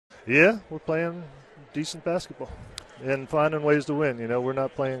Yeah, we're playing decent basketball and finding ways to win. You know, we're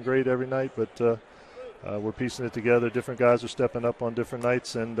not playing great every night, but we're piecing it together. Different guys are stepping up on different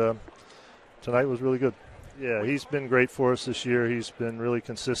nights, and tonight was really good. Yeah, he's been great for us this year. He's been really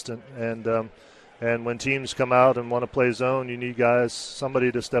consistent, and when teams come out and want to play zone, you need guys,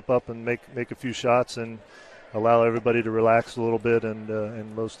 somebody to step up and make a few shots and allow everybody to relax a little bit,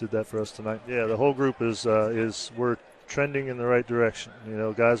 and Los did that for us tonight. Yeah, the whole group is we're trending in the right direction. You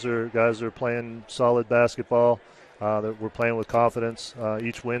know, guys are playing solid basketball. That we're playing with confidence.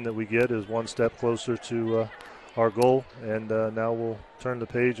 Each win that we get is one step closer to our goal, and now we'll turn the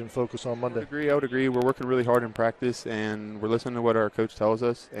page and focus on Monday. I would agree. We're working really hard in practice, and we're listening to what our coach tells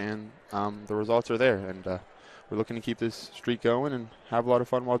us, and the results are there. And we're looking to keep this streak going and have a lot of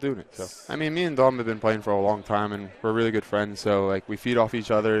fun while doing it. So, I mean, me and Dom have been playing for a long time, and we're really good friends. So, like, we feed off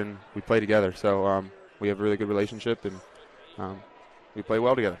each other, and we play together. So we have a really good relationship, and we play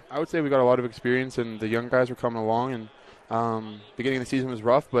well together. I would say we got a lot of experience, and the young guys are coming along. And beginning of the season was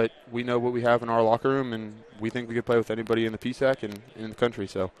rough, but we know what we have in our locker room, and we think we could play with anybody in the PSAC and in the country.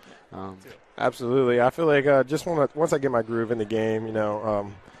 So, absolutely. I feel like once I get my groove in the game,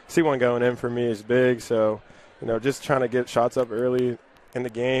 C1 going in for me is big. So, just trying to get shots up early in the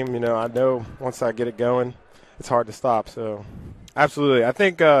game. I know once I get it going, it's hard to stop. So, absolutely. I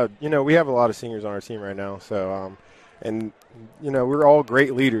think we have a lot of seniors on our team right now. So, we're all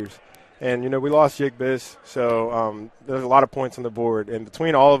great leaders. And, we lost Jake Biss, so there's a lot of points on the board. And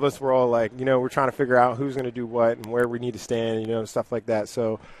between all of us, we're all like, we're trying to figure out who's going to do what and where we need to stand, and stuff like that.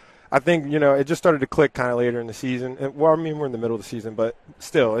 So I think, it just started to click kind of later in the season. Well, I mean, we're in the middle of the season, but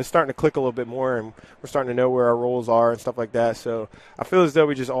still, it's starting to click a little bit more, and we're starting to know where our roles are and stuff like that. So I feel as though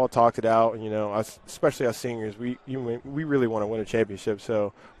we just all talked it out, especially us seniors. We really want to win a championship,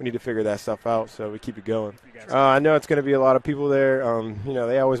 so we need to figure that stuff out, so we keep it going. I know it's going to be a lot of people there.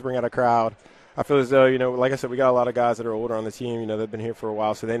 They always bring out a crowd. I feel as though, like I said, we got a lot of guys that are older on the team. They've been here for a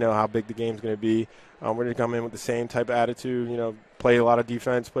while, so they know how big the game's going to be. We're going to come in with the same type of attitude, play a lot of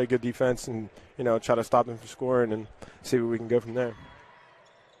defense, play good defense, and, try to stop them from scoring and see where we can go from there.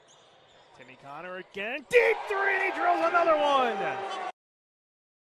 Timmy Connor again. Deep three, drills another one.